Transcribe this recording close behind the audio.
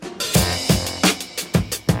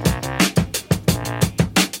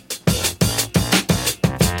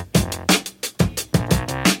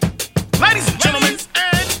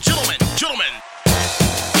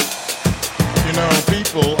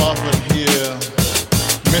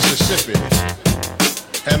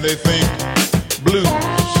Mississippi, and they think blues.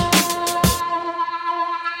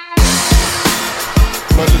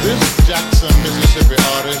 But this Jackson, Mississippi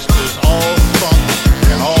artist is all funk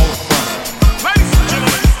and all fun. Ladies and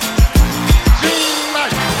gentlemen, Gene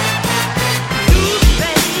Knight.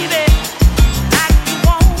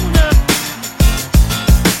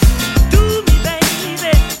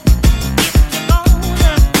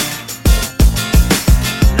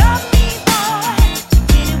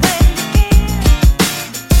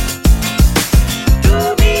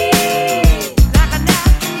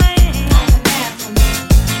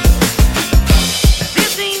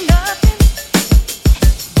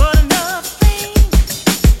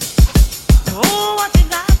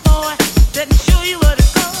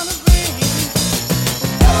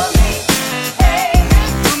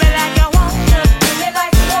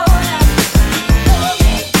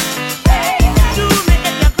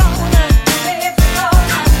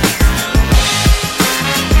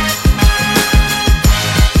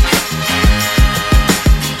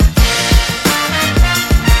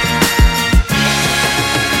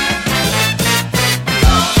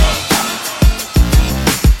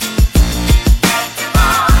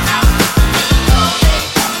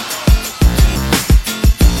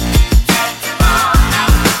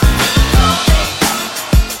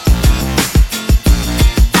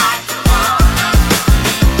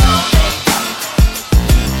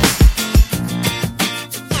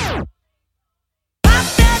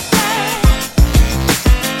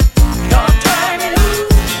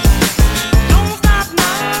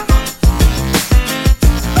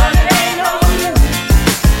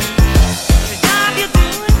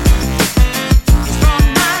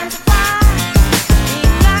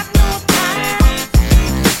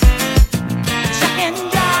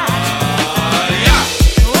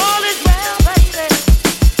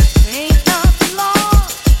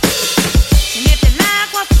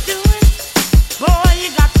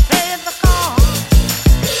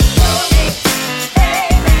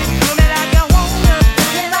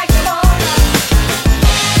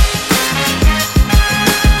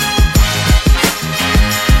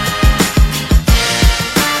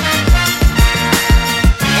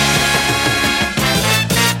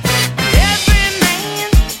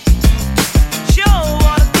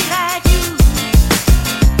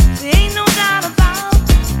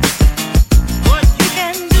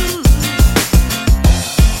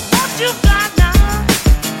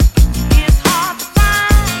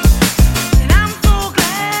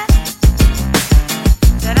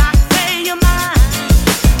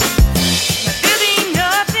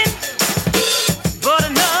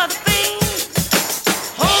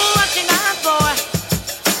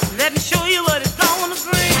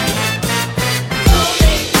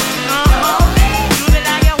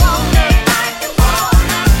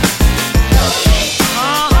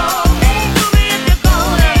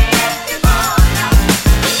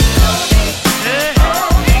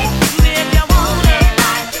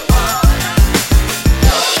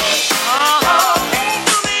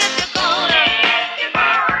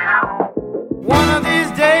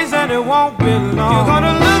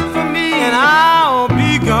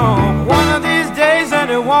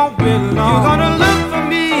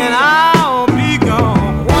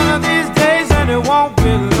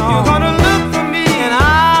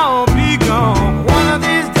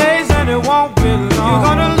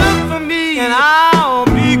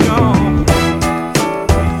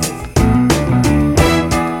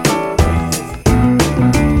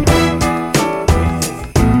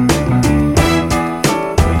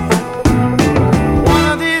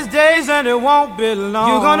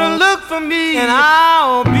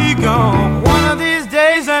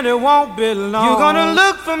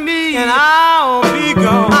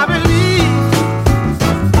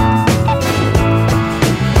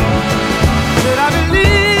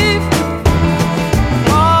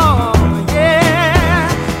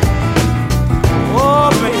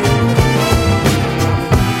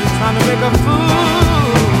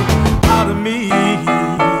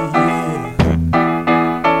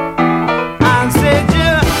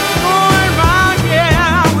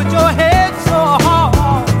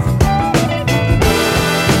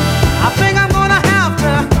 Think I'm gonna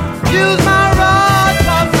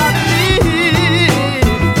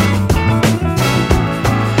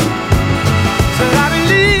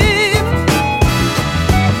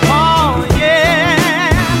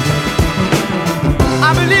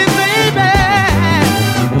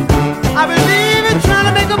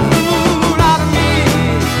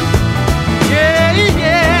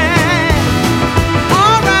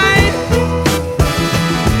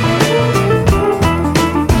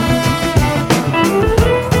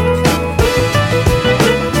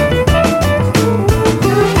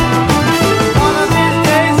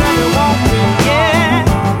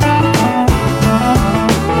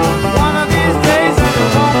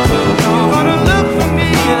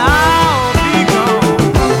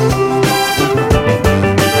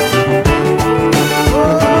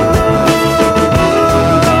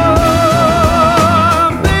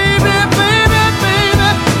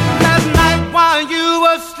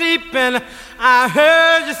I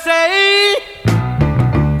heard you say,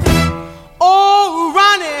 oh,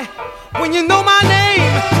 Ronnie, when you know my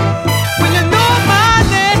name, when you know my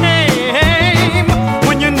name,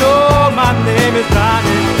 when you know my name is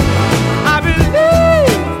Ronnie, I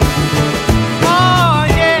believe, oh,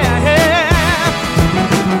 yeah,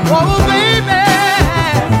 yeah, oh, baby,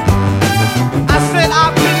 I said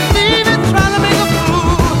I believe it, trying to make a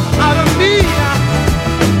fool out of me.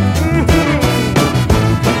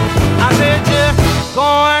 I said you're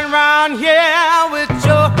going round here with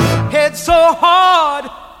your head so hard.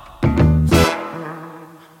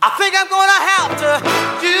 I think I'm gonna have to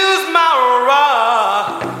use my rod.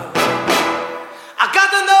 I got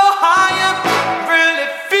to know how you really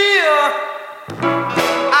feel.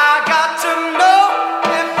 I got to know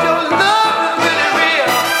if your love is really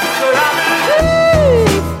real. Should I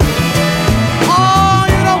believe? Oh,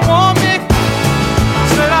 you don't want me.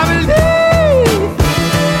 Should I believe?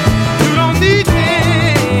 You don't need me.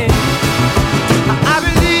 I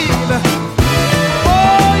believe.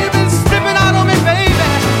 Oh, you've been slipping out on me, baby.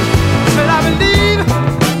 Should I believe?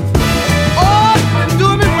 Oh,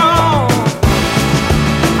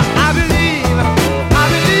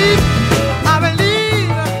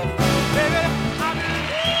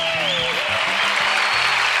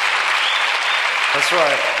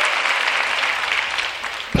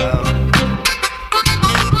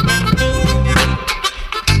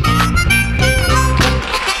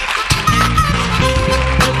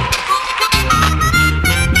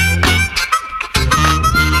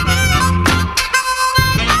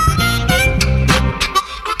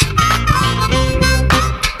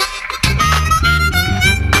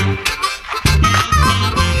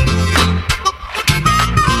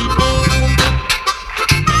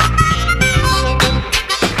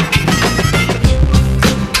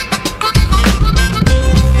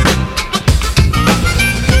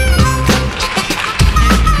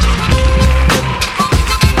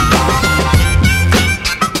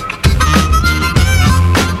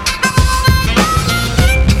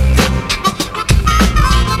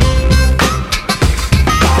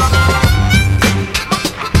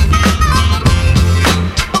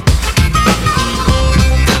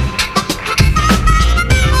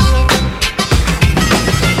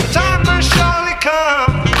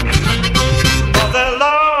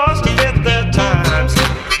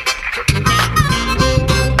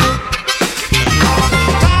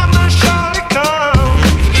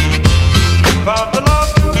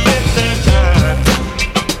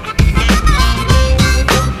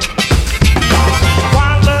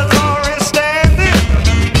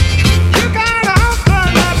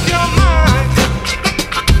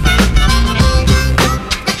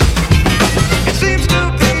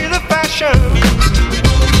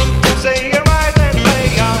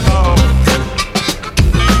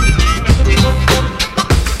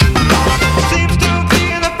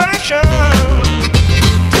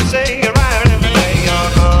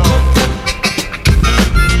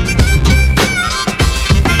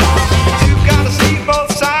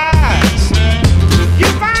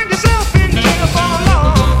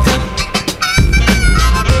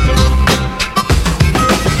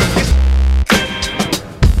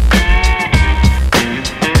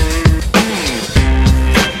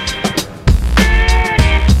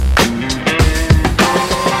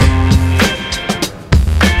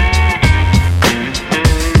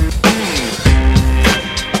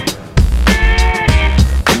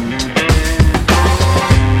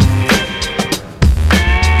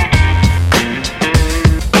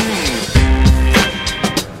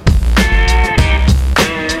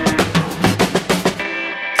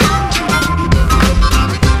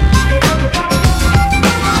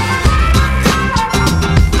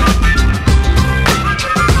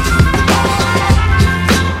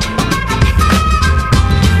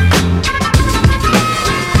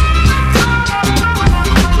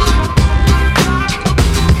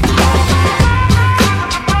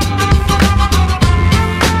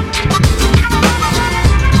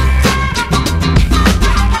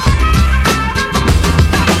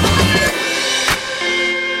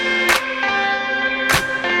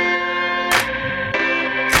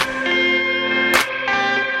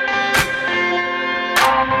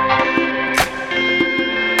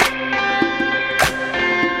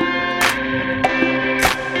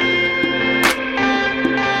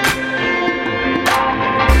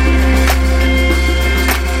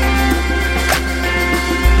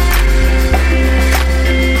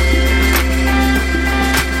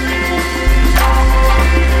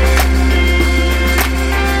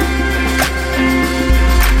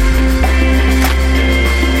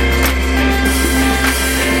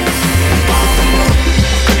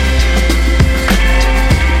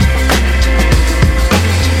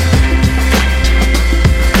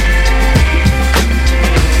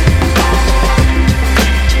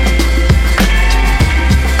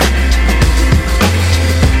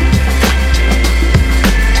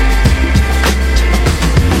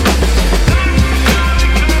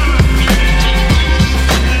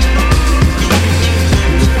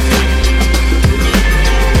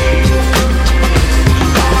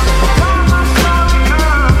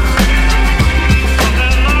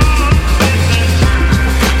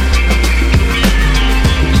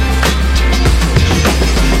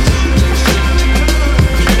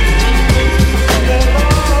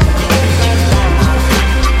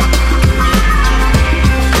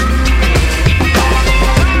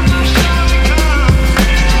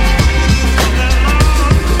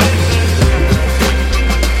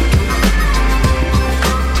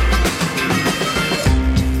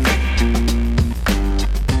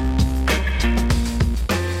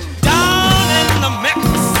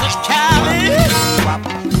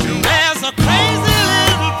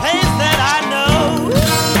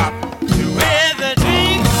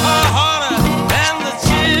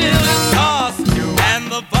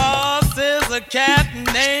 a cat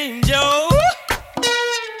named Joe.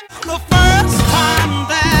 The first time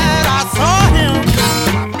that I saw him,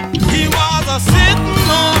 he was sitting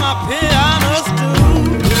on a piano stool.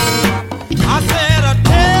 I said,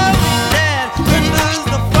 tell me, Dad, when does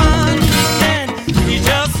the fun begin? He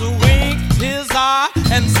just winked his eye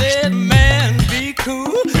and said, man, be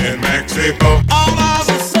cool. In Mexico, All of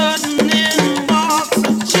a sudden in walks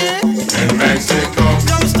a chick. in Mexico,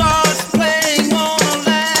 Joe starts playing on a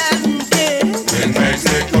Latin kid. in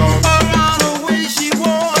Mexico, Around her waist she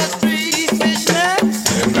wore 3 fishnets.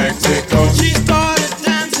 in Mexico, She started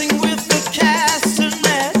dancing with the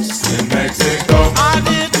castanets. in Mexico, I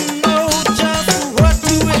didn't know just what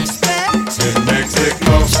to expect. in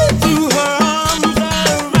Mexico, She threw her arms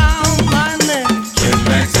around my neck. in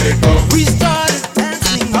Mexico, We started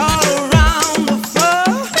dancing all around the floor.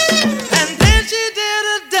 And then she did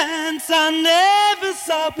a dance I never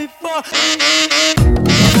saw before.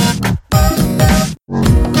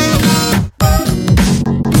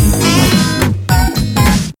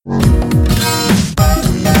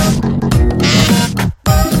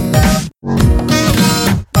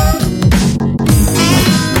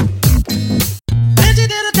 Then she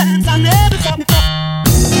did a dance I never saw before.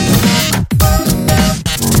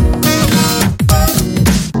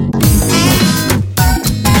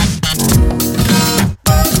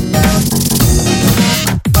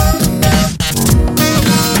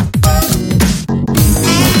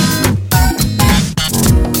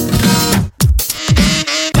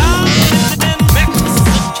 Down in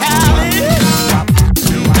Mexicali,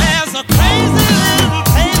 there's a crazy little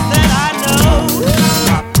place that I know,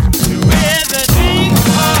 where the drinks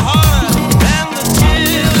are harder than the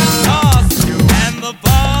chili sauce, and the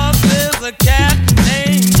boss is a cat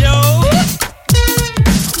named Joe.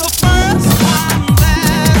 The first time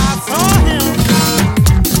that I saw him,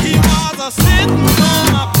 he was sitting on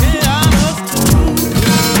a piano stool.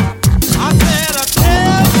 I said,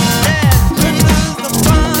 tell me, Dad, when does the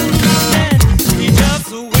fun begin? He just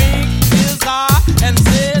winked his eye and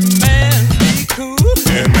said, man, be cool.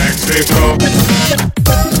 in Mexico, in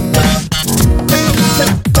Mexico,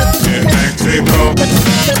 in Mexico, in Mexico,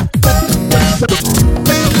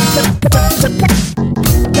 in Mexico,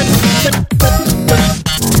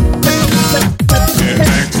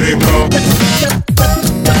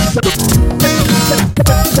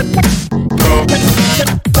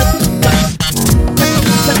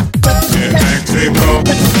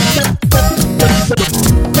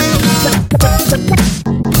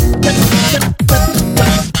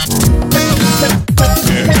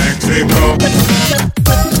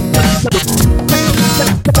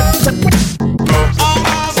 All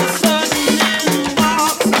of a sudden in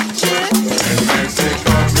walks a chick. in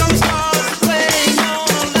Mexico, Joe starts playing on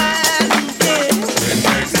a Latin kid. in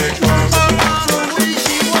Mexico, Around her waist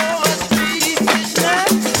she wore 3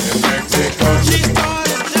 fishnets. in Mexico, She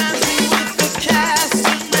started dancing with the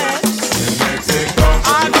castanets. in Mexico,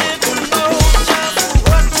 I didn't know just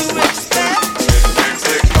what to expect. in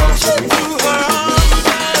Mexico, She threw her arms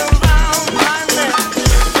around my neck.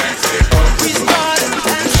 Mexico, We started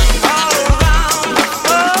dancing all around the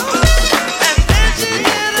floor. And then she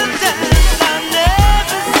did a dance I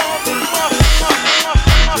never saw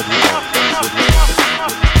before.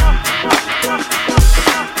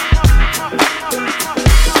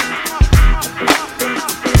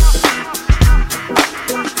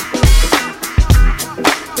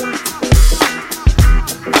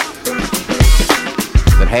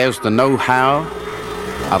 That has the know-how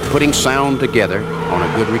of putting sound together on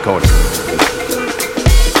a good recording.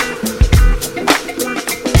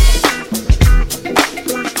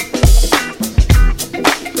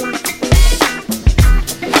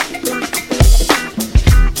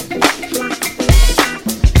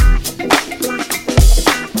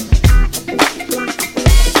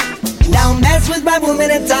 Don't mess with my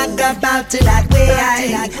woman and talk about it like we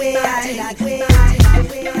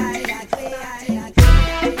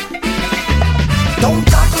Don't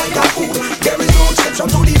talk like a fool. There is no exception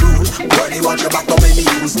to the rule. Birdie, watch your back, don't make me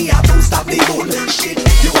use me. I don't stop the bullshit.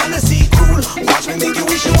 You wanna see cool? Watch me make you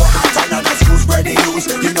wish you were hot and not a screw. Spread the news.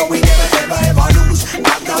 You know we never ever lose.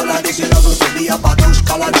 After all of this, you know, so still be up a douche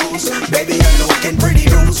color juice. Baby, you're looking pretty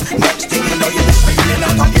loose. Next thing you know, you'll be screaming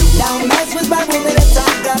out of you. Don't mess with my woman and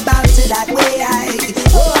talk about it like we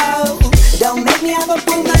don't make me have a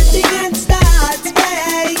pull my thing and start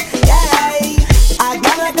spray. I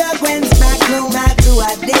got my girl Gwen's back no matter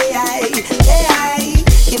what day.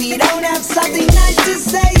 If you don't have something nice to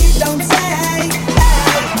say, you don't say.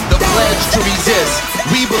 The pledge to resist.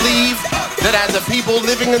 We believe that as a people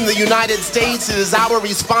living in the United States, it is our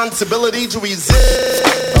responsibility to resist.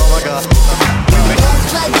 Oh my God.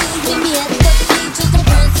 Give me a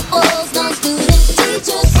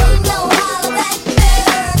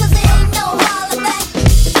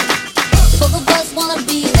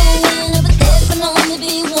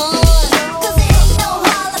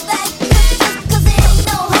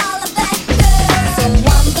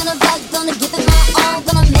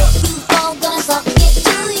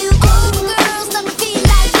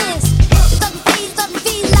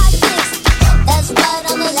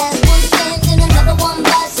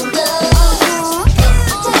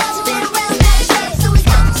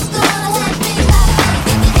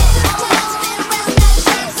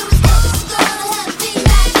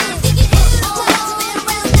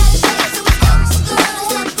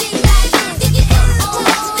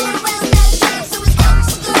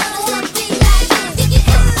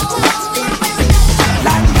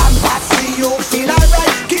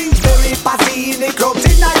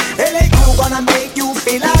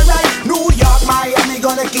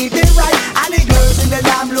eat it right. And the girls in the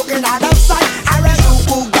lamb looking out of sight.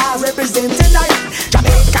 Arazuku guy represent tonight.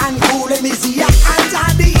 Jamaican cool, let me see your hands.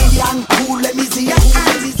 And the Indian cool, let me see your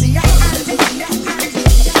hands. See your hands, see your hands.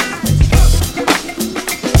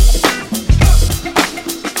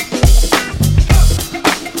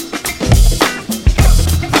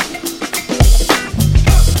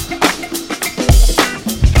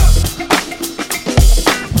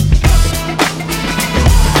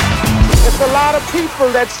 A lot of people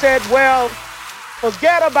that said, well,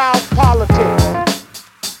 forget about politics.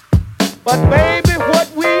 But baby, what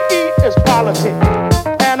we eat is politics.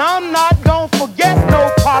 And I'm not gonna forget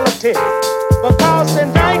no politics. Because in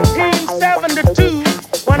 1972,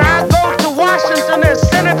 when I go to Washington as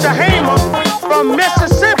Senator Hamer from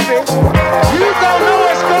Mississippi, you gonna know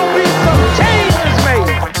it's gonna be some changes made.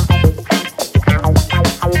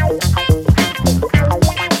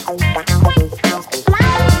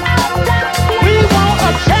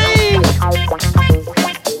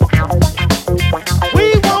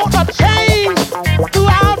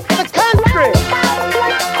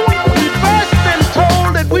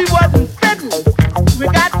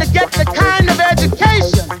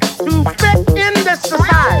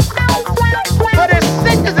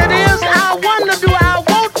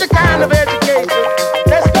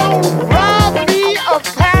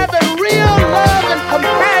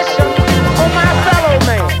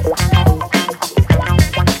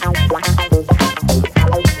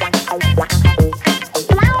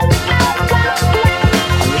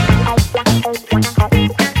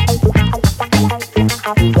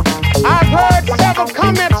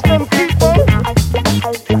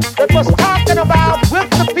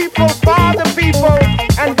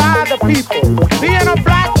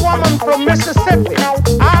 Mississippi,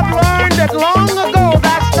 I've learned that long ago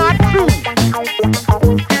that's not true.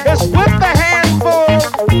 It's with a handful,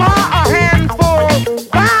 for a handful,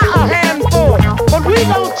 by a handful. But we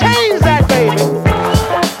gon' change that, baby.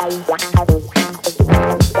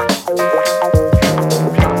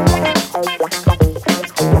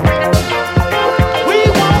 We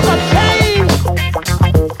want a change.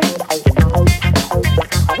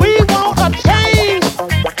 We want a change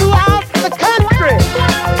throughout the country.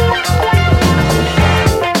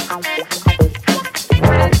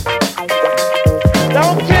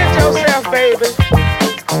 Don't kid yourself, baby.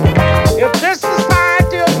 If this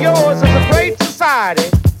society of yours is a great society,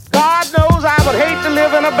 God knows I would hate to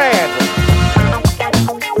live in a bad one.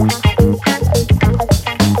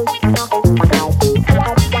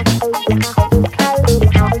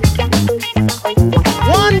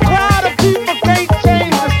 One crowd of people can't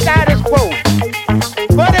change the status quo.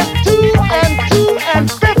 But if 2 and 2 and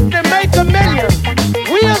 50 make a million,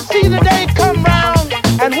 we'll see the day come round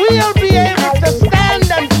and we'll be able to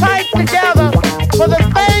stand and fight together for the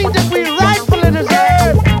things that we rightfully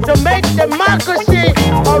deserve to make democracy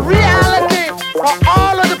a reality for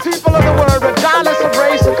all of the people of the world, regardless of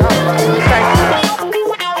race or color. Thank you.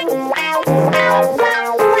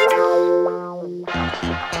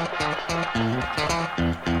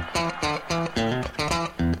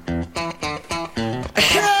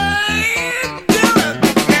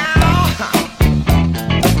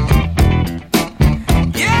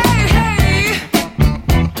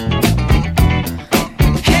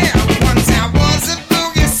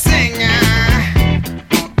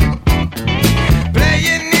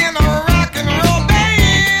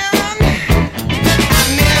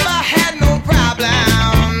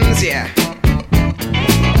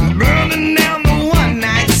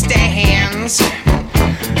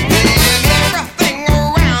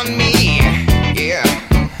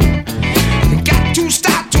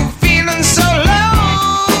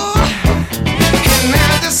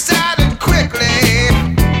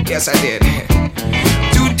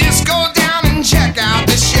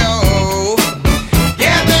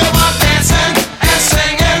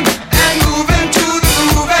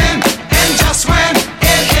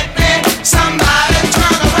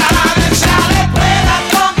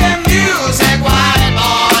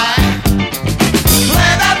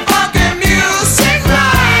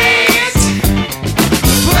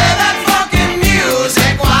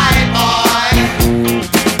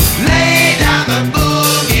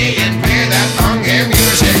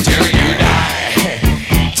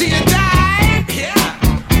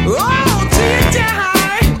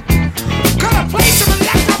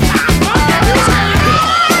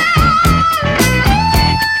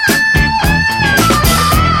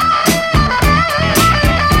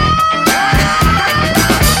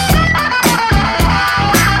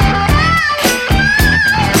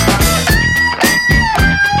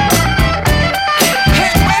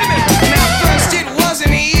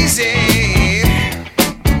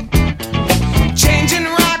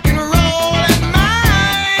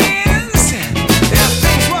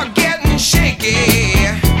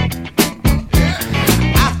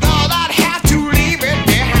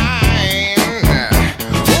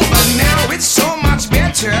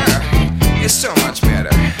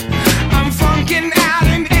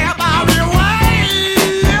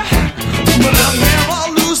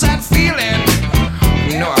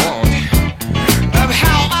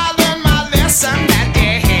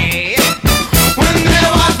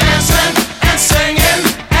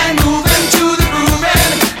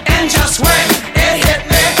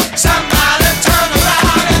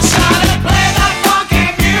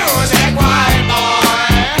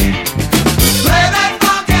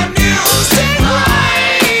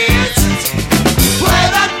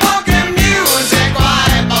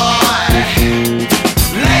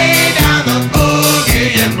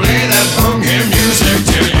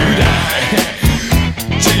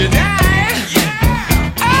 you die.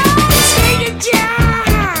 Yeah. Oh, sing it, John.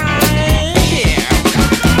 Yeah.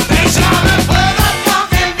 They shall play that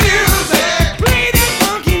funky music. Play that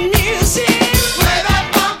funky music. Play that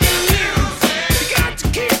funky music. You got to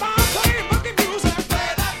keep on playing funky music. Play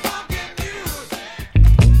that funky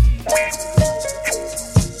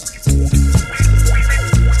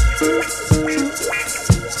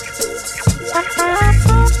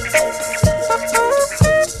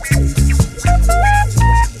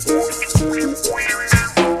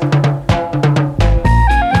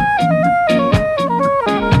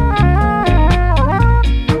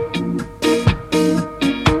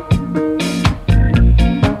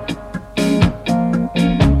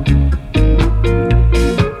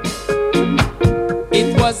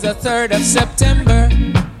It was the 3rd of September,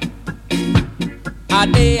 a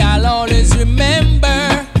day I'll always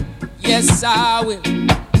remember. Yes, I will,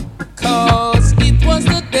 'cause it was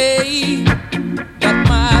the day that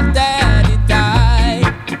my daddy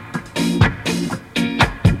died.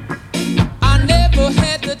 I never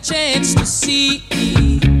had the chance to see,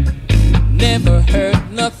 never heard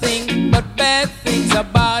nothing but bad things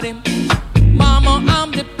about him. Mama,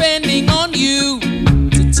 I'm depending on you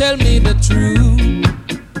to tell me the truth.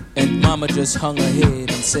 And Mama just hung her head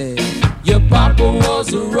and said, your papa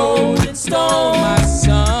was a rolling stone, my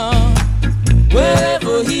son.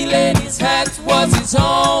 Wherever he laid his hat was his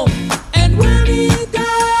home. And when he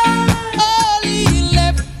died, all he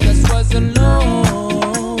left us was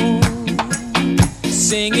alone.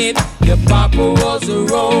 Sing it, your papa was a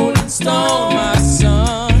rolling stone, my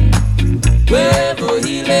son. Wherever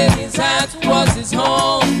he laid his hat was his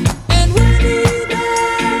home. And when he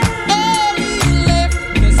died, all he left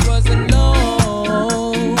us was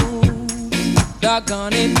alone.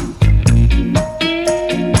 Doggone it.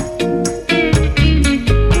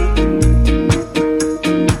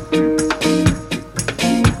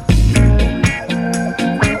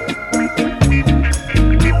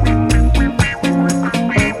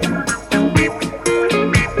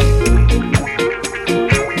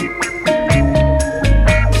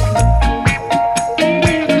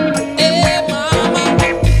 Hey, Mama,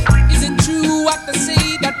 is it true what they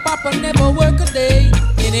say that Papa never work a day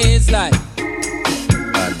in his life?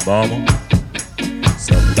 And Mama,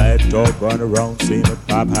 some bad dog run around saying that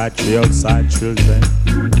Pop had 3 outside children,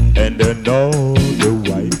 and they know the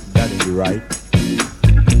wife that is right.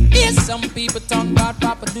 Yes, some people talk about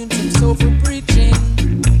Papa doing some soulful preaching,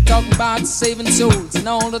 talking about saving souls and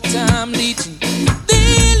all the time leeching,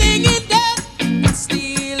 dealing in death and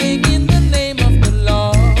stealing in the name of the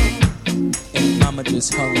Lord. And Mama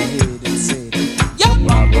just hung her head and said, your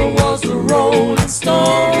Papa was a rolling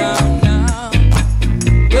stone. Now,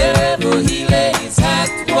 wherever he laid his hat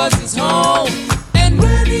was his home. And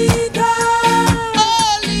when he died,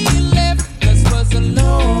 all he left us was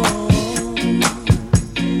alone.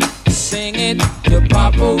 Sing it, your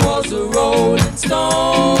Papa was a rolling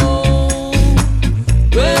stone.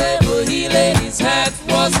 Wherever he laid his hat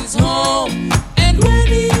was his home. And when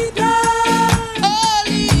he died, all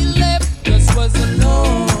he left us was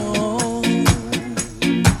alone.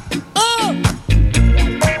 Oh!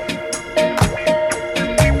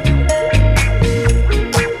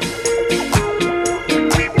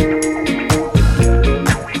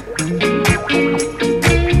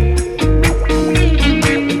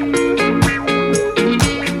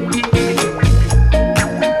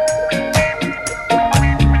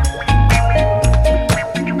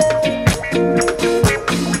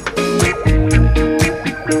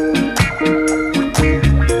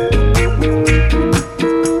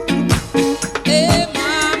 Hey,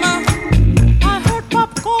 Mama, I heard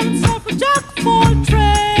Pop call himself a jack of all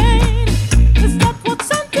trades. Is that what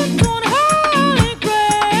sent him to an early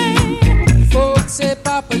grave? Folks say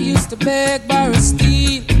Papa used to beg, borrow,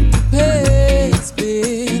 steal to pay his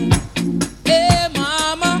bill. Hey,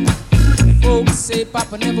 Mama, folks say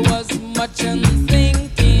Papa never was much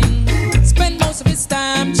unthinking. Spent most of his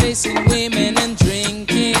time chasing women and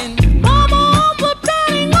drinking. Mama, I'm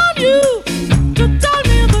depending on you to tell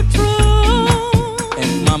me the truth.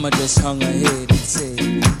 And Mama just hung her head and said,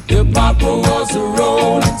 your Papa was a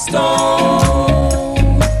rolling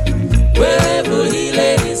stone. Wherever he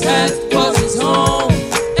laid his hat was his home.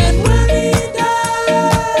 And when he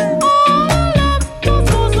died, all he left us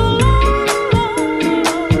was alone.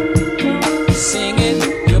 Sing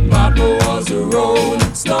it, your Papa was a rolling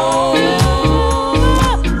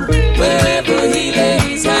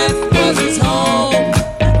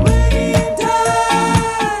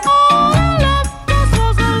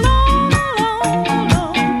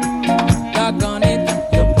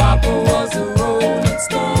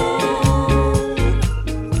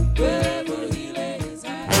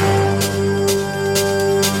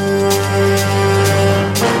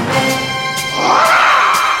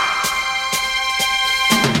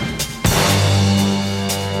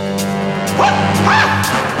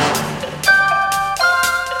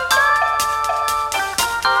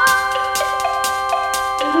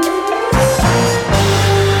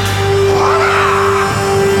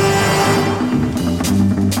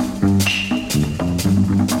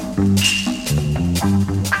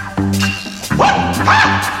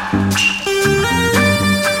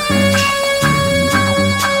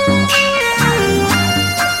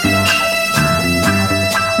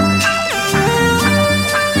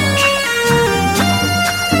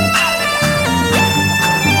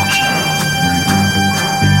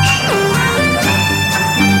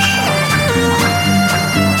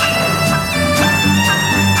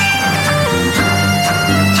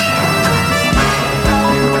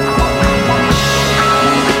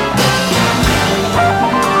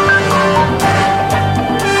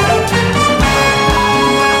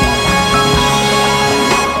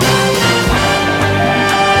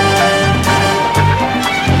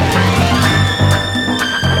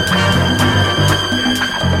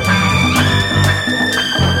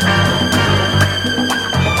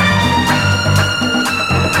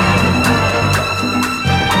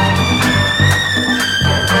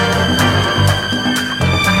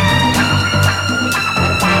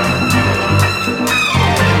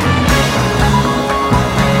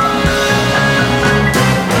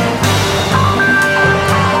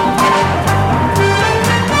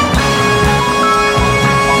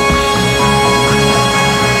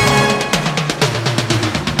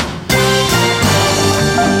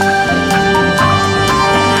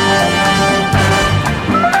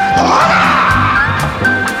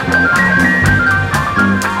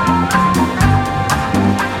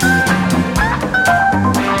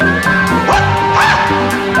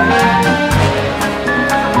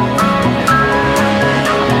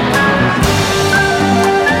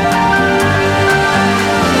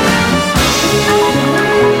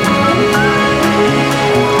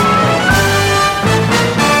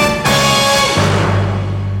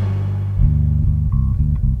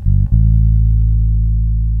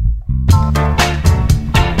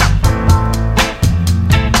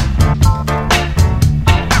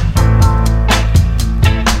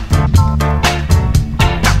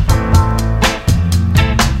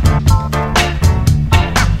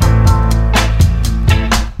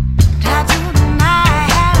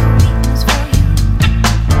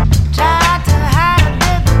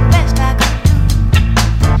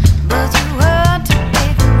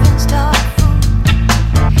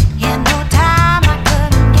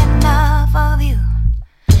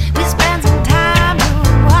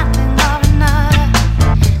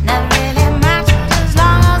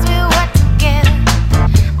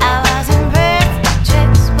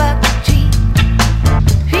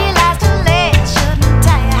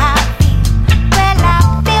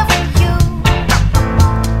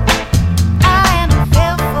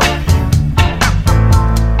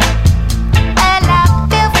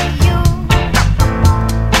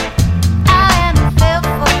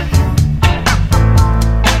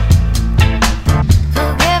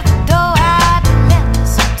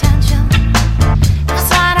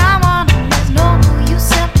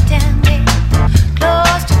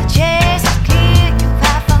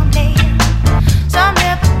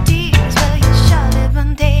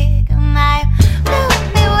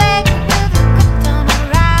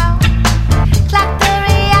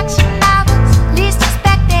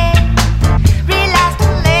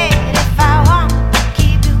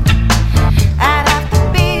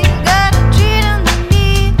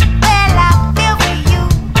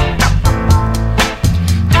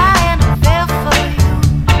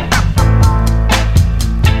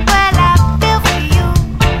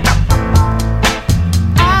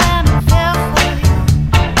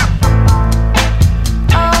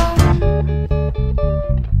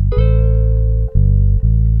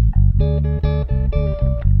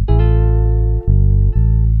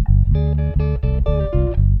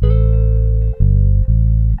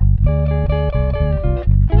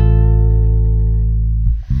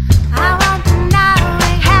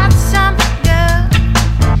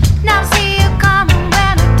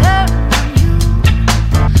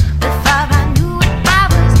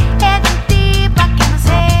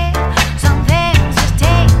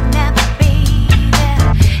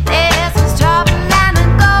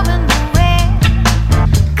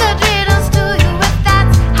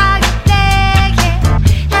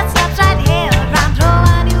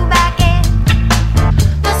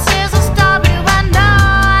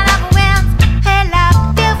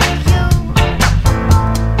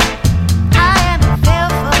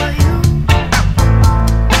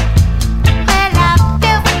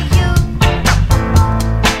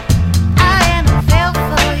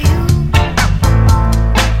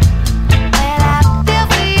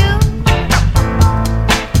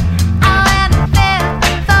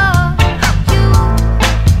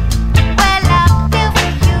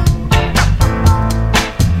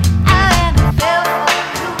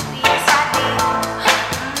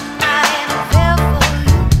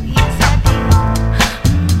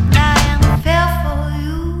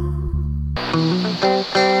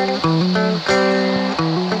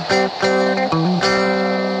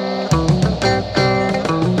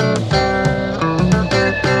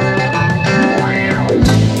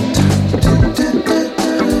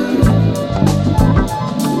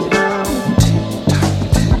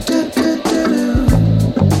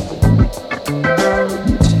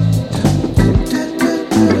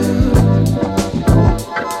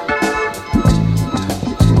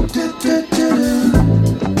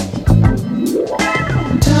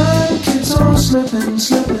slipping,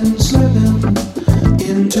 slipping, slipping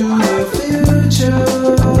into the future.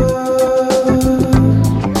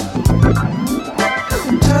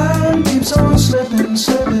 Time keeps on slipping,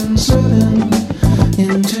 slipping, slipping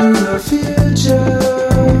into the future.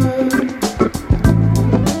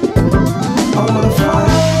 I wanna fly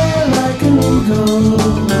like an eagle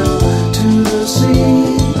to the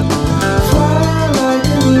sea. Fly like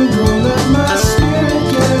an eagle, let my spirit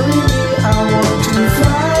carry me. I want to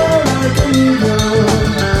fly like an eagle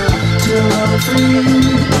till I'm free.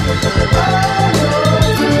 I'll go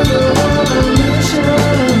through the world of mission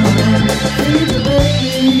and feed the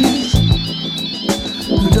babies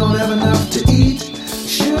who don't have enough to eat.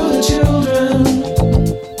 Shoot the children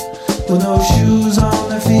with no shoes on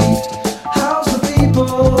their feet. House the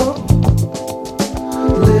people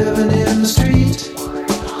living in the street.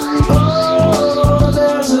 Oh,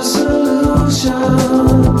 there's a solution.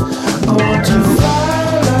 I want to fly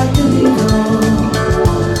like an eagle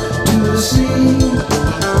to the sea.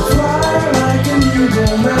 Fly like an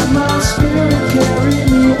eagle, let my spirit carry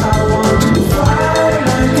me. I want to fly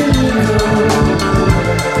like an eagle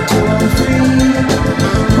till I'm free.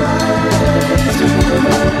 Right through the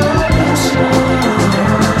revolution.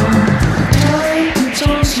 Time keeps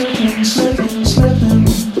on slipping, slipping, slipping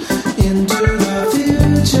into the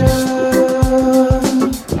future.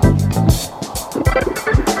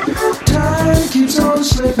 Time keeps on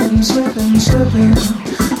slipping, slipping, slipping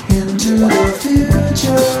into the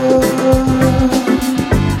future.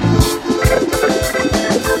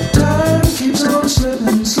 Time keeps on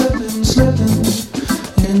slipping, slipping, slipping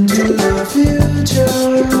into the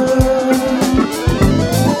future.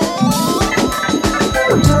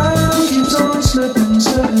 Time keeps on slipping,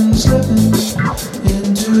 slipping, slipping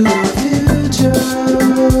into the future.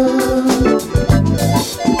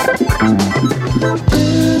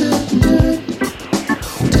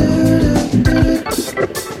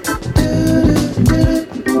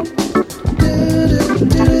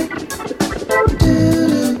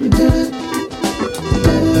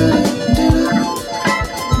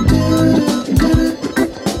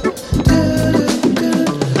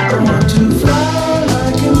 I want to fly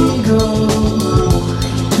like an eagle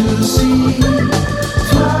to the sea.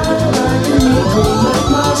 Fly like an eagle, let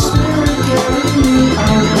my spirit carry me. I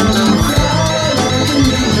want to fly like an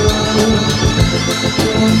eagle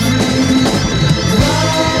till I'm free.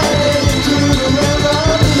 Right through the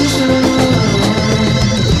revolution.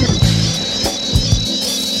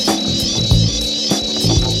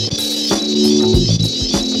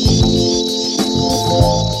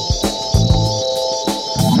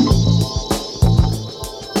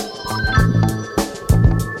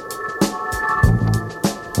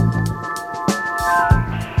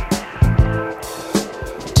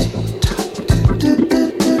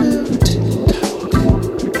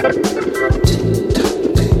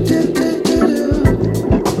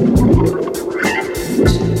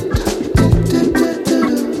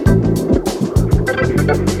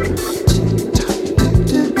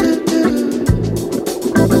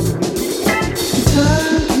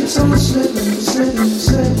 Time keeps on slipping, slipping,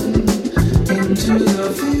 slipping into the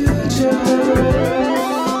future.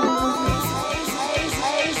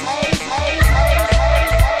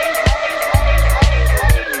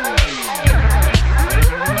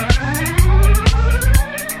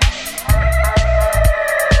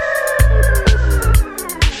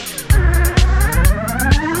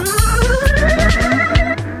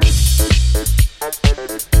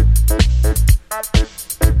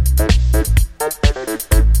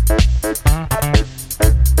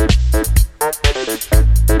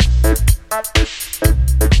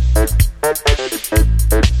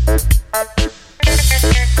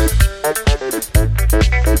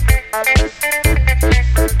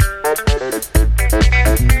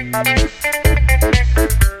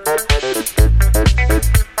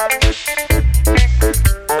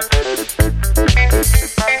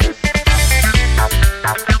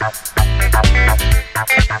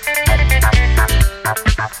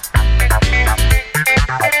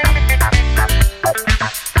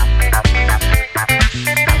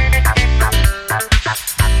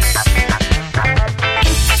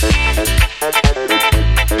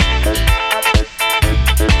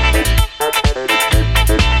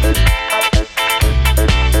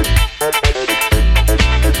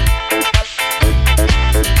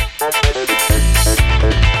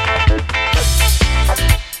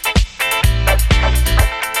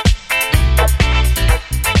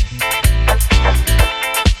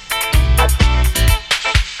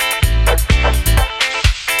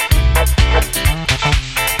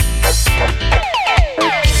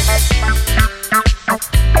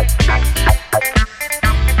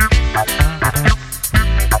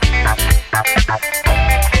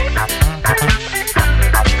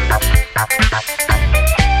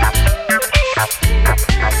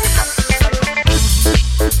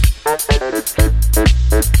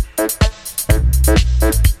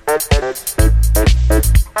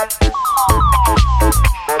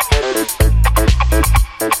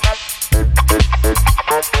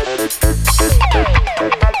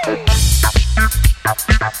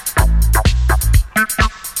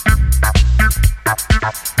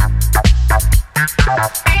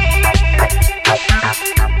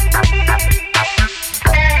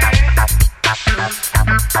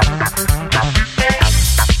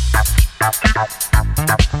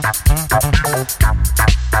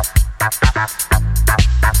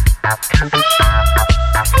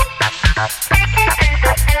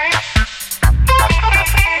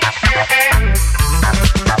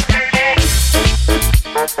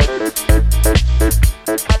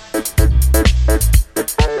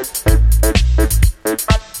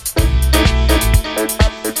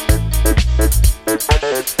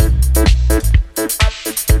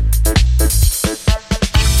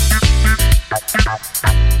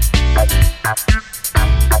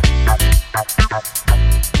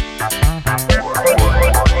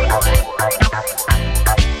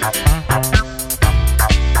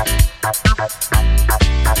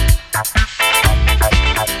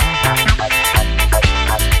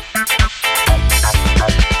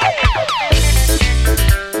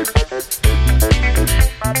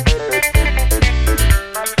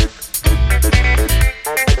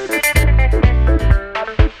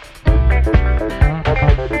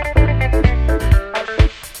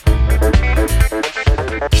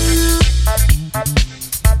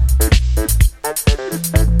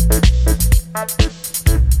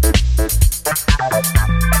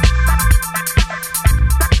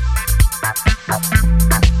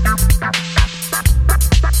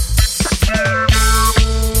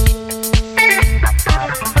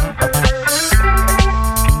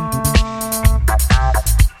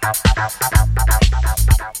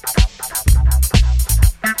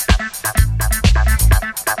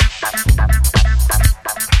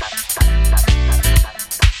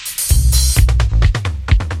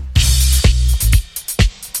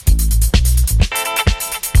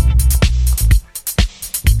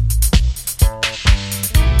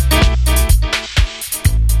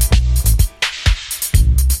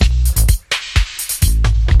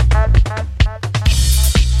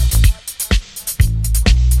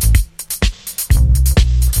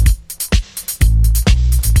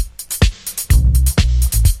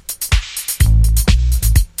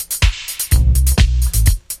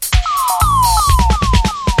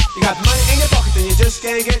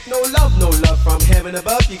 can't get no love from heaven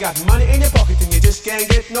above. You got money in your pocket and you just can't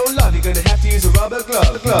get no love. You're gonna have to use a rubber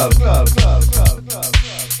glove. Glove.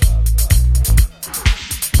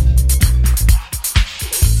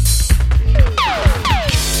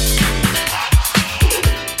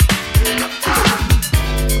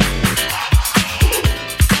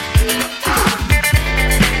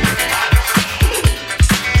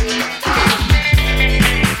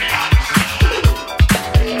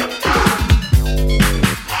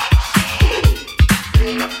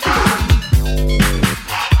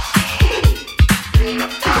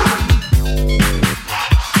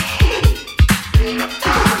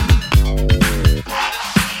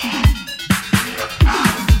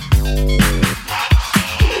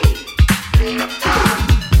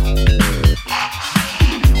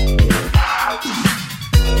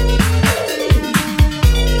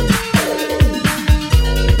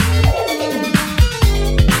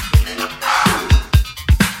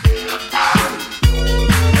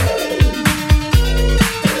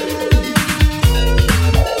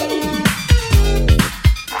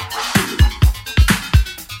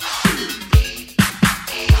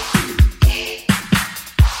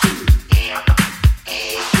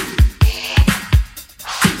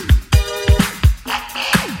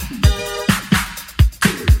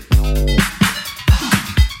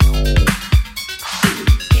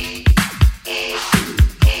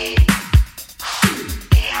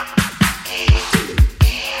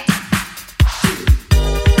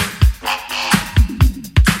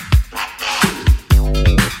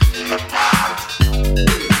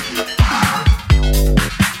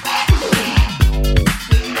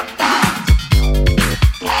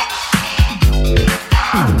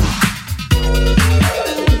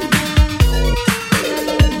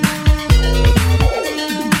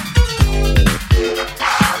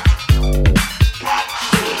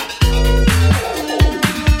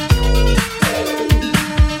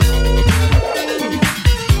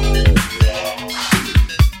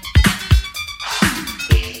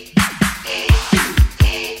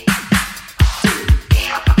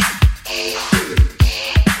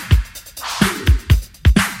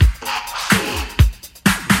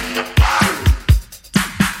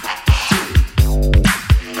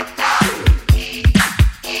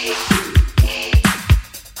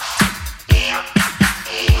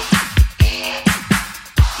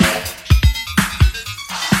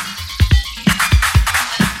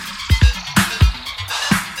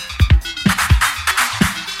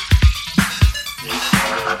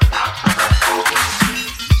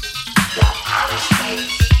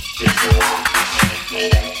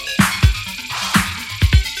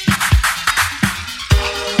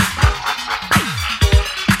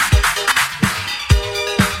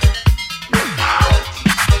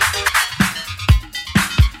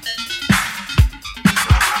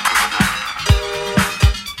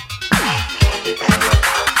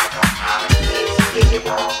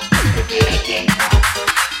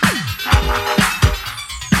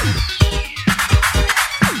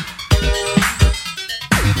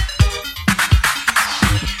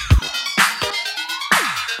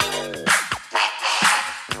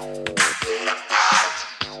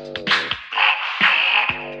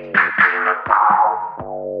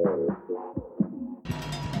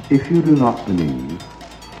 If you do not believe,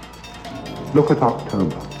 look at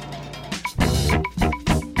October.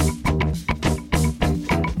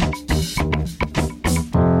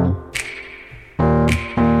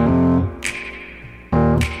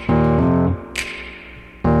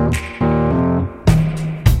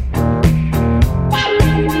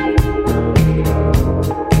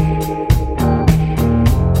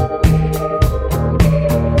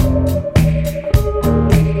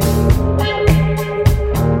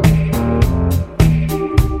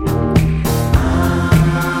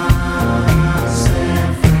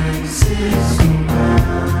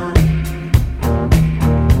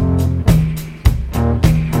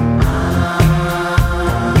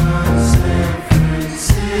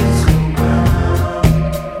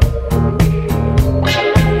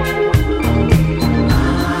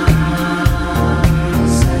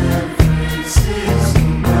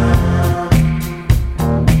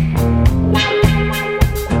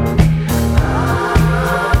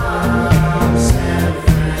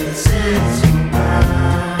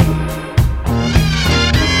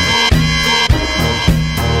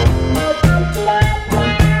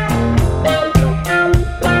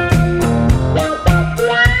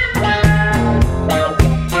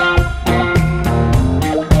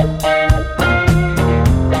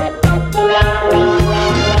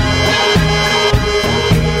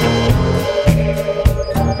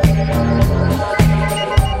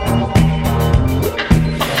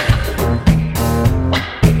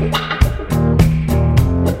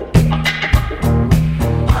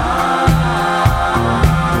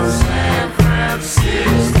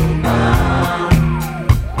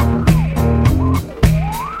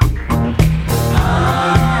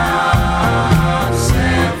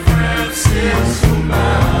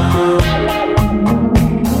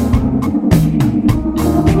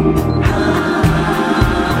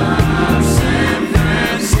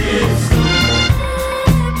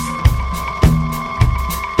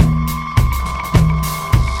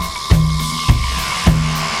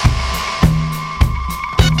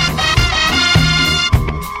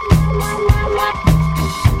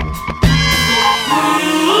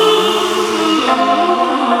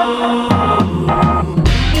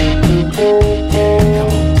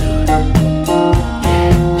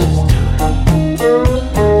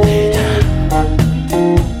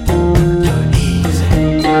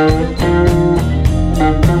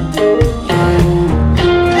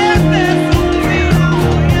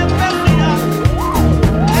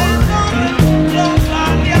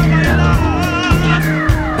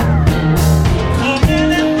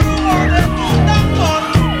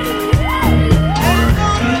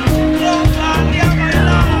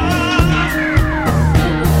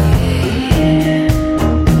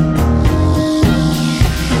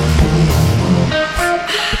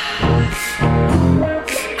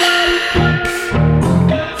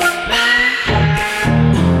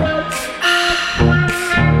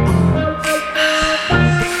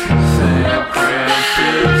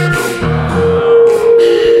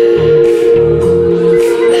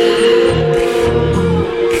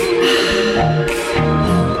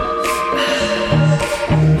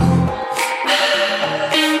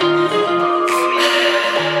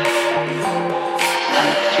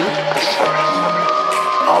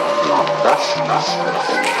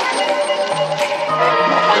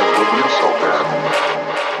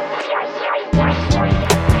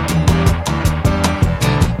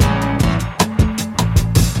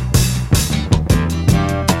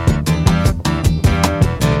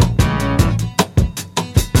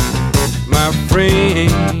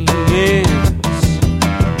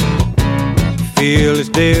 feel it's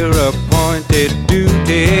their appointed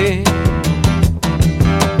duty.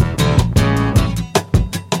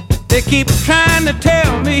 They keep trying to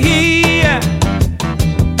tell me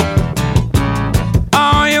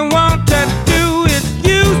all you want to do is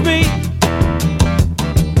use me.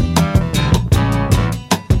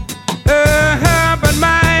 But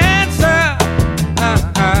my answer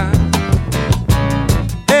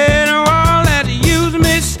ain't all that use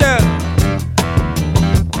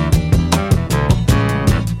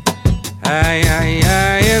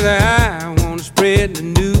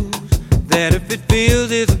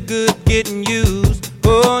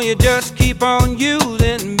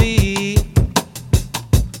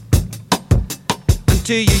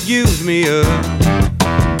until you use me up.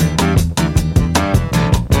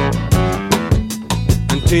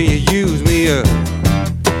 Until you use me up.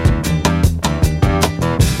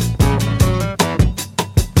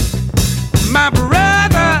 My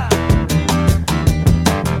brother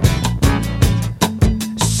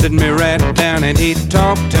sit me right down and he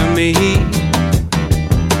talked to me.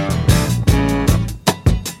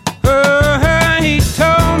 He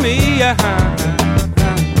told me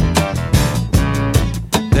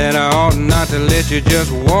that I ought not to let you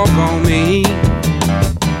just walk on me.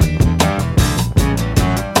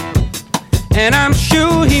 And I'm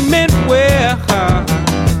sure he meant well.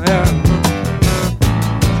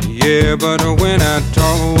 Yeah, but when our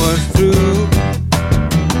talk was through,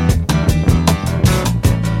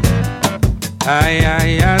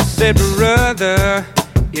 I said, brother,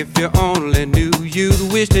 if you only knew,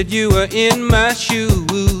 you'd wish that you were in my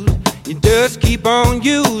shoes. You just keep on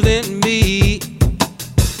using me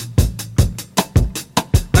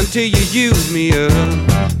until you use me up.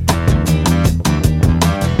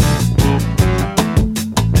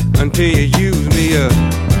 Until you use me up.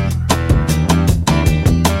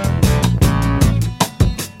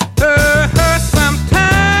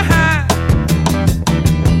 Sometimes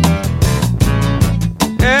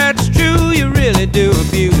that's true, you really do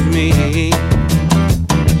abuse me.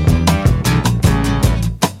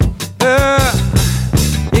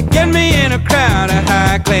 You get me in a crowd of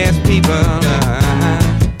high-class people,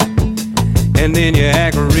 and then you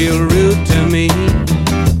act real rude to me.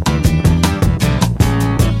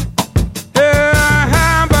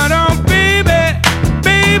 But oh baby,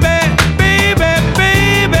 baby, baby,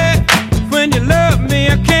 baby, when you love me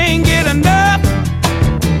I can't get enough.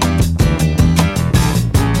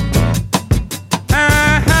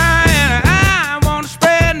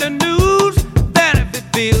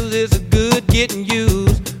 Getting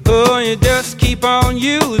used, oh, you just keep on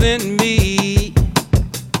using me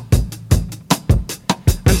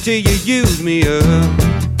until you use me up.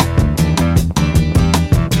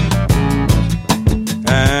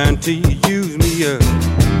 Until you use me up.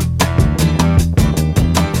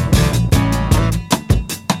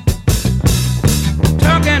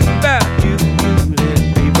 Talking about you,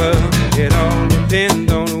 people, it all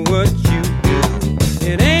depends on what you do.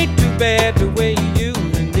 It ain't too bad the way you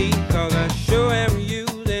use me, 'cause I sure am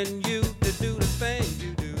using you to do the things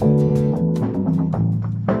you do.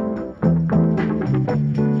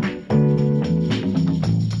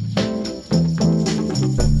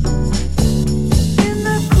 In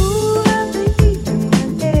the cool of the evening,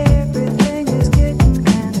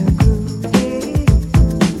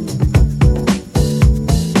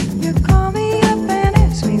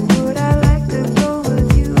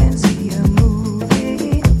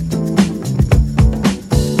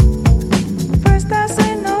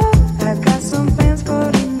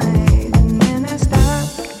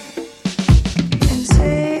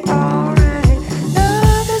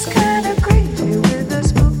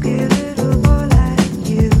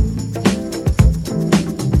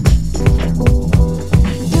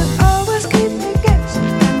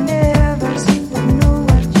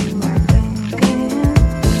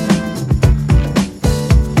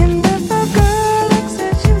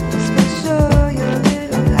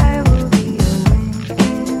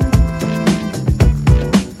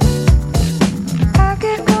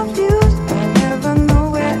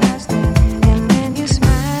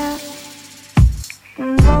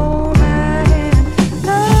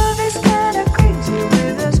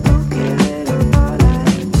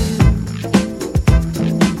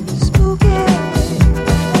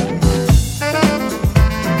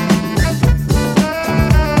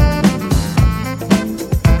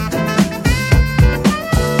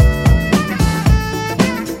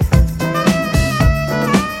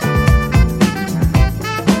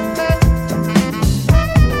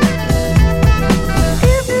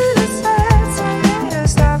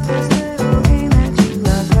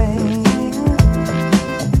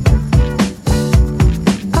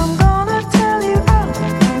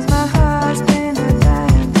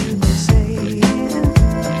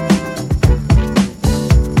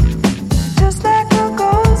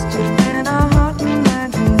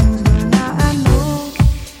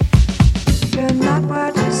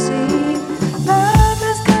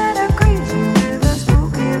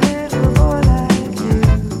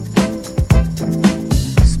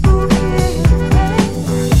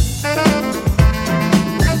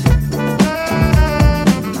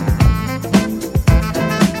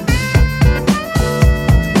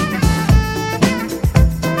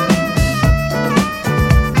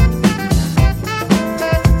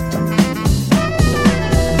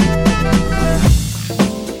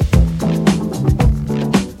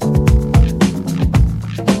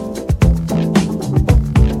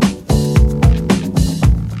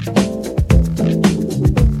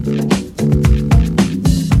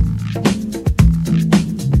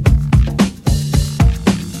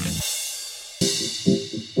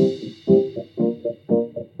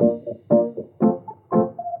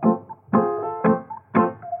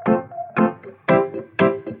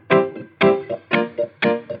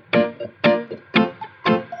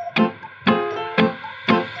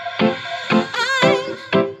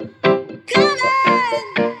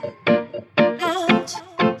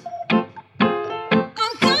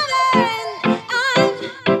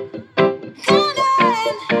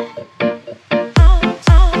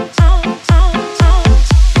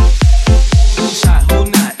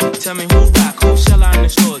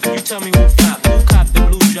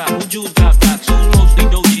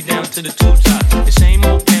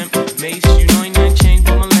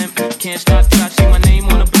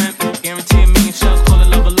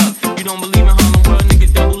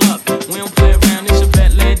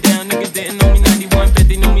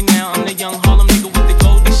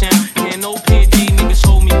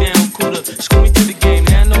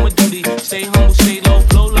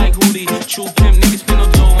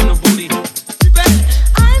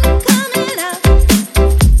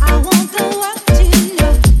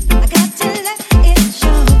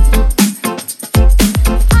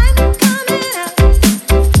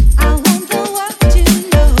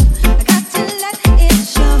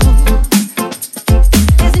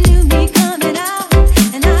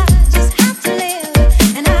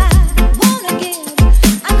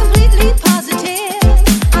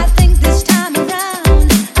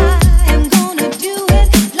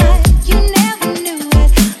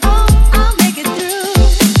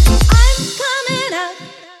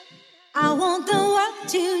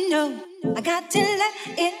 you know. I got to let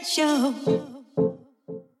it show.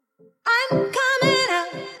 I'm coming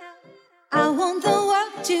out. I want the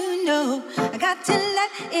world to know. I got to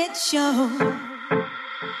let it show.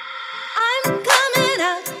 I'm coming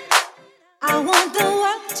out. I want the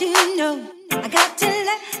world to know. I got to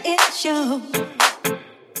let it show.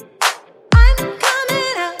 I'm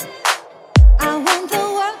coming out. I want the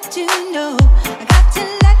world to know. I got to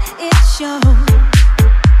let it show.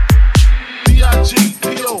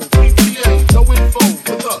 B.I.G.P.O. PPA, no info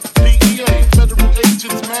for the DEA. Federal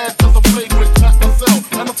agents mad cause I'm flagrant. Pat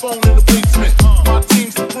myself and the phone in the basement. My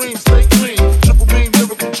team supreme, stay clean. Triple beam,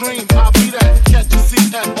 lyrical dream. I'll be that. Catch a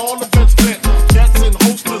seat at all events bent. Cats in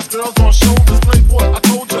holsters, girls on shoulders. Playboy, I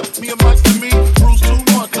told ya, me and Mike to me. Bruise too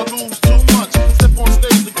much, I lose too much. Step on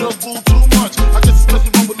stage, the girls boo too much. I guess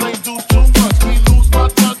especially when with lame dudes too much. Me lose my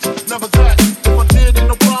touch, never that. If I did, ain't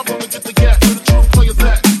no problem to get the gap. Where the true players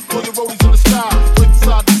at? Pull your rollies in the sky. Wave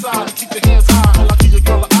side to side, keep your hands high. While I give your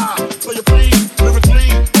girl an eye. Play your please, lyrically,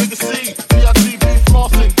 nigga C. B.I.G.B.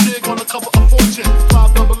 flossing, jig on the cover of Fortune.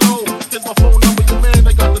 500, here's my phone number, your man,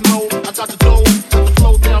 they got the know. I got the dough, got the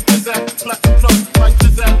flow down, pizzazz. Black and plug, like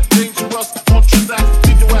Zizak, dangerous, on Trizak.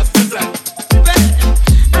 Leave your ass Zizak.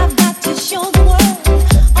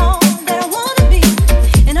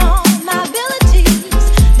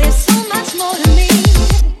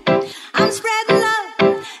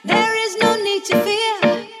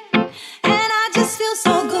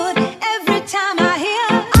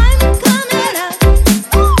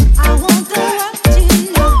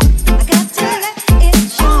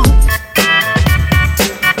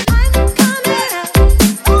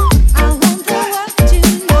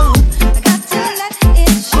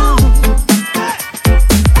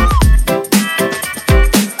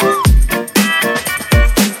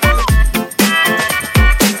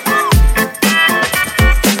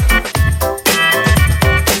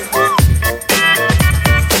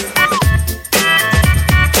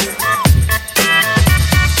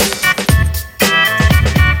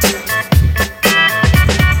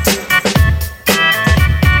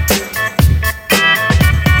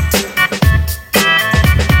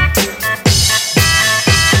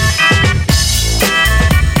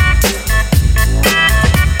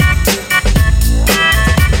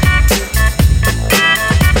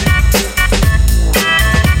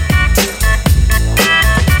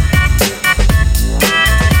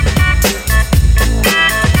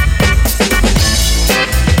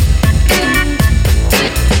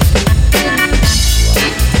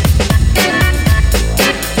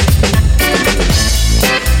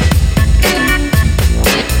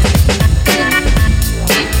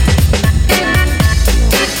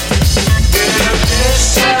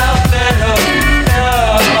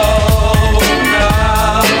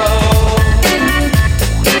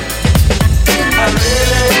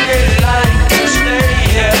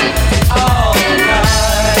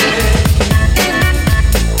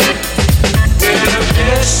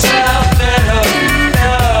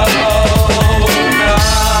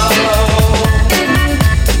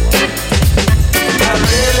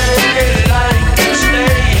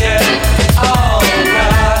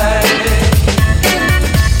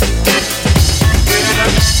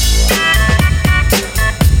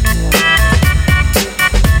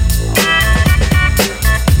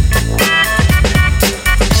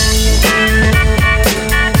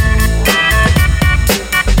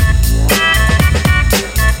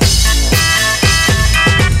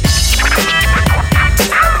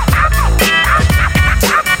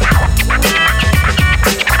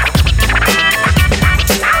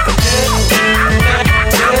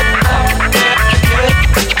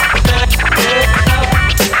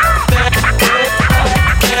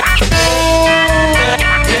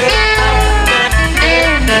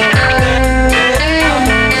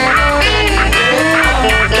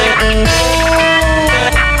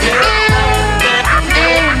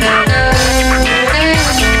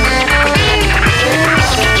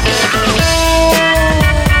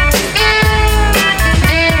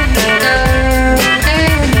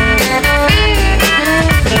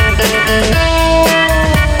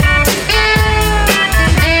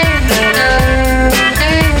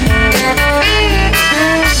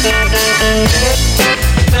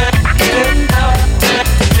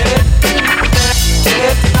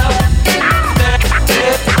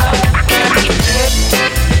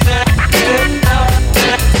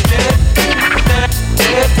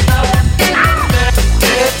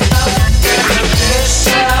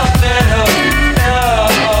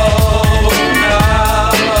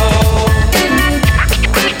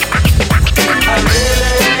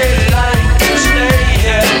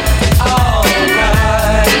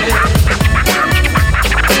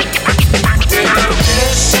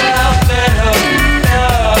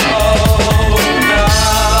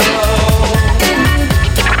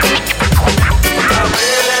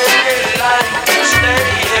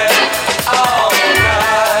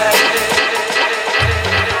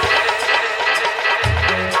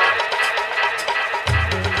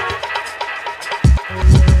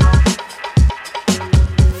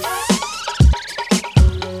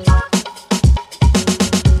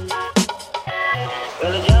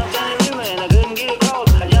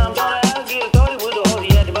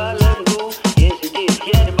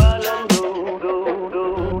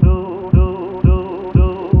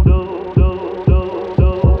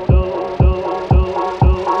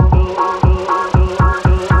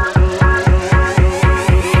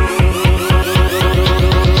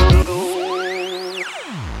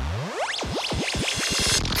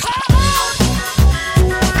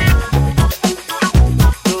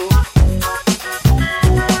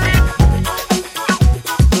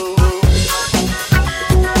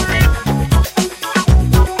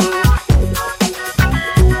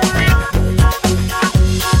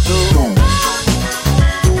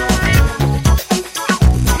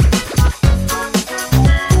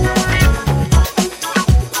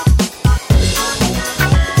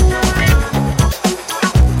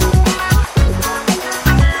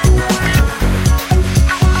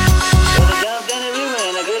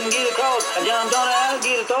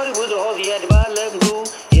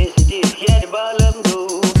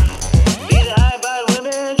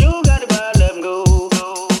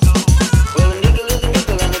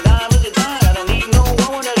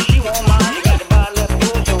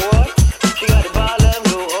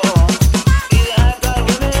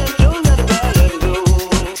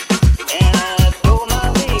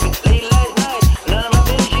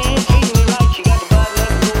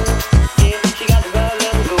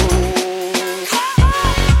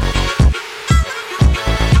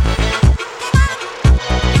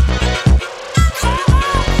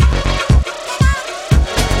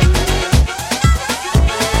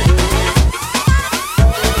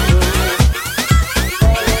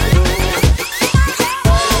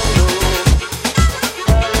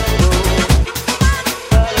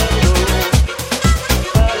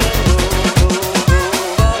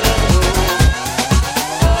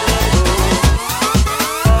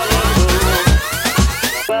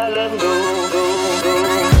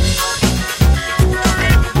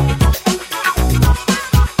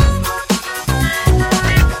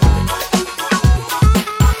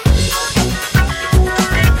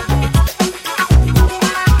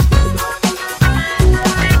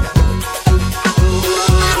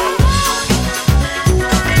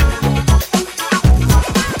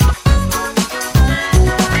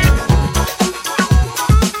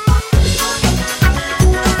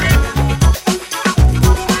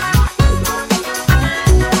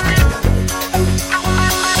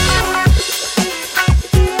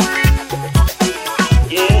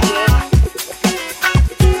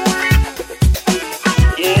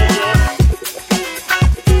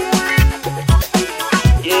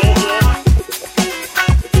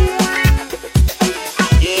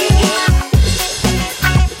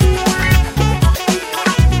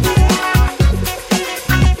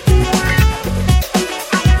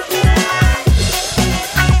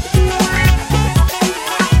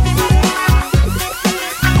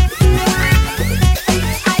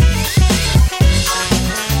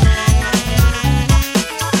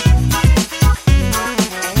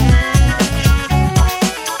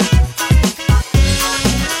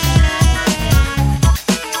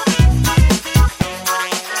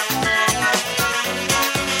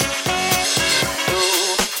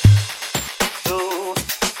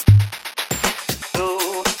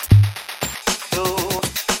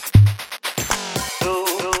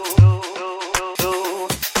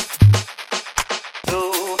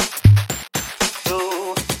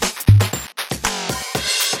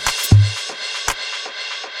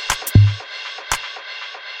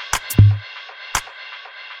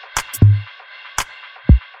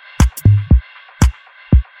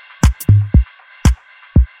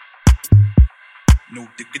 no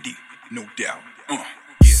diggity, no doubt.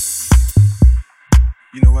 Yeah.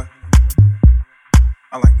 You know what?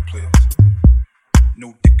 I like the players.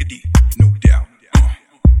 No diggity, no doubt.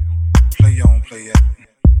 Play on, play it.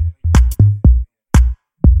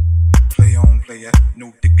 Play on, play it.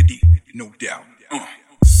 No diggity, no doubt.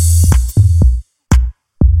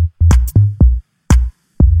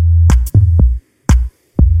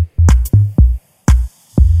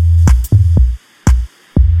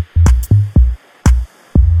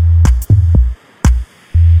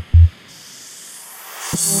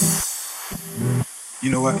 You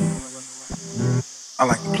know what? I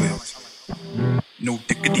like the players. No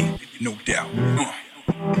diggity, no doubt.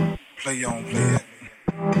 Play on, play it.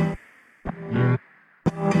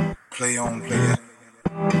 Play on, play it.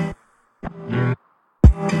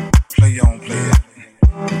 Play on, play it.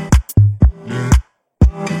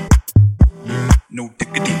 No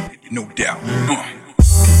diggity, no doubt.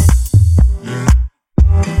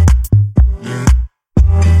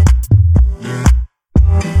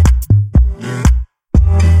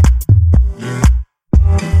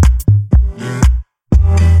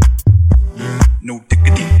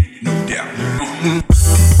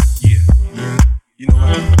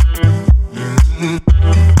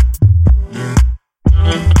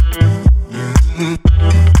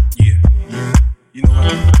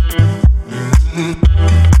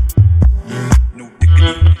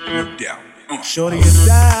 Shorty is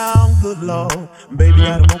down, good lord. Baby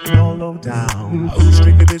got him open all over town.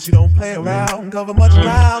 Strictly bitch, you don't play around. Cover much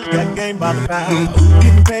ground, got game by the pound.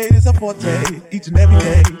 Getting paid is a forte, each and every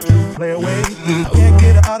day. True play away, I can't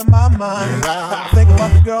get her out of my mind. I think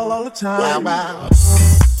about the girl all the time.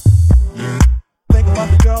 Think about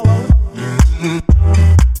the girl all the time.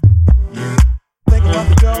 Think about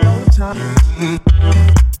the girl all the time.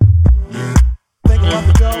 Think about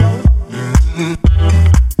the girl all the time.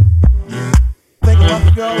 Think about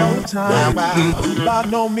the girl all the time. By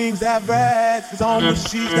no means average, cause on what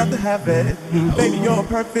she's got to have it. Baby, you're a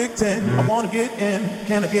perfect 10. I wanna get in,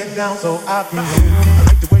 can I get down so I can? I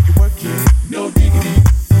like the way you work it, no diggity.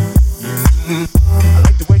 I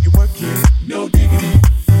like the way you work it, no diggity.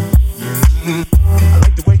 I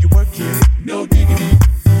like the way you work it, no diggity.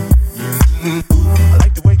 I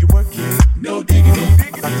like the way you work it, no diggity.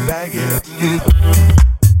 I like to bag it up.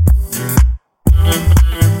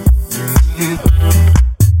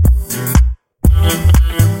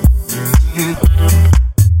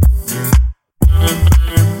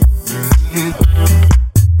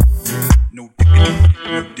 No diggity,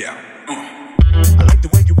 no doubt. I like the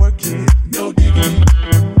way you work it, no diggity.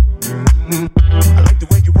 I like the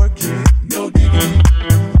way you work it, no diggity.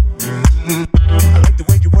 I like the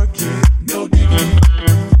way you work it, no diggity.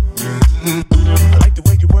 I like the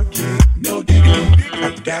way you work it, no diggity. I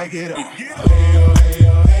like to bag it up.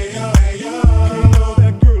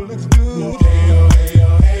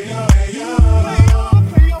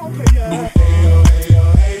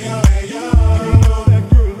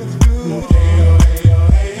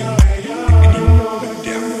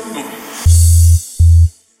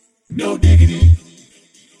 No diggity.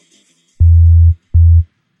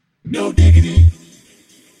 No diggity.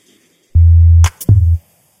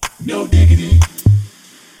 No diggity.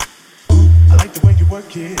 I like the way you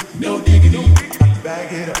work it. No diggity. I like to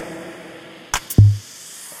bag it up.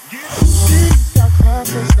 She's got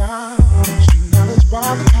class and style. She knowledge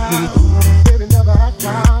by the pound. Baby never act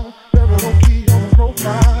wild. Very low key on the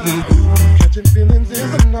profile. Catching feelings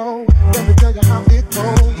is a no. Let me tell you how it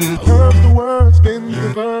goes. Curves the word, spins the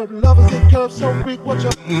verb. Lovers it curves so quick. What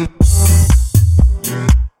you?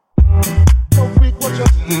 So quick. What you?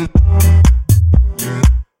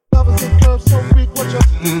 Lovers it curves so quick. What you?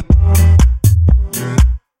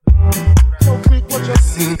 So quick. What you?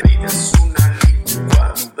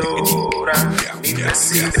 Mi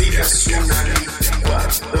presidente es una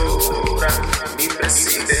licuadora, mi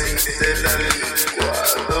presidente de la